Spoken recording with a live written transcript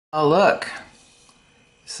Oh, look,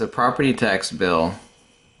 it's the property tax bill,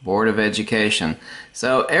 Board of Education.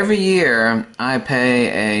 So every year I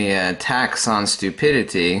pay a tax on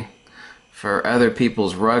stupidity for other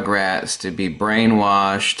people's rugrats to be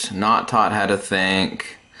brainwashed, not taught how to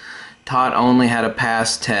think, taught only how to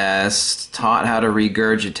pass tests, taught how to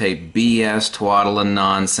regurgitate BS, twaddle, and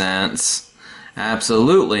nonsense.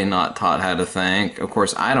 Absolutely not taught how to think. Of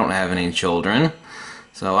course, I don't have any children,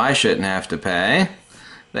 so I shouldn't have to pay.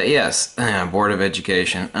 But yes, Board of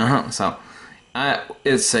Education. So,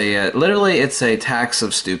 it's literally it's a tax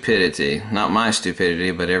of stupidity. Not my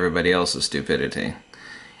stupidity, but everybody else's stupidity.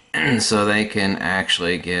 So they can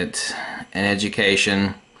actually get an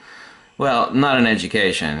education. Well, not an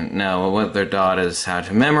education. No, what they're taught is how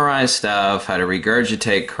to memorize stuff, how to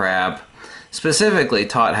regurgitate crap. Specifically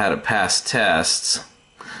taught how to pass tests.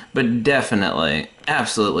 But definitely,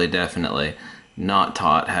 absolutely definitely, not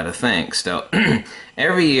taught how to think. So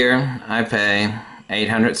every year I pay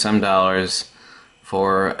 $800 some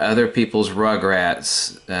for other people's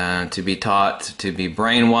rugrats to be taught, to be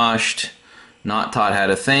brainwashed, not taught how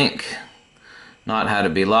to think, not how to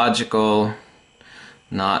be logical,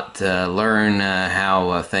 not learn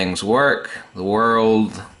how things work, the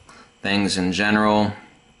world, things in general.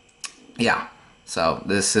 Yeah, so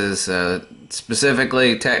this is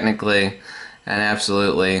specifically, technically, and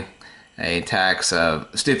absolutely a tax of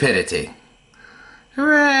stupidity.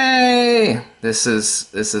 Hooray! This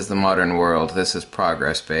is the modern world. This is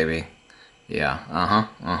progress, baby. Yeah.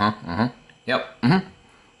 Yep.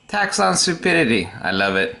 Tax on stupidity. I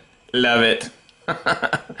love it. Love it.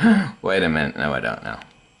 Wait a minute. No, I don't know.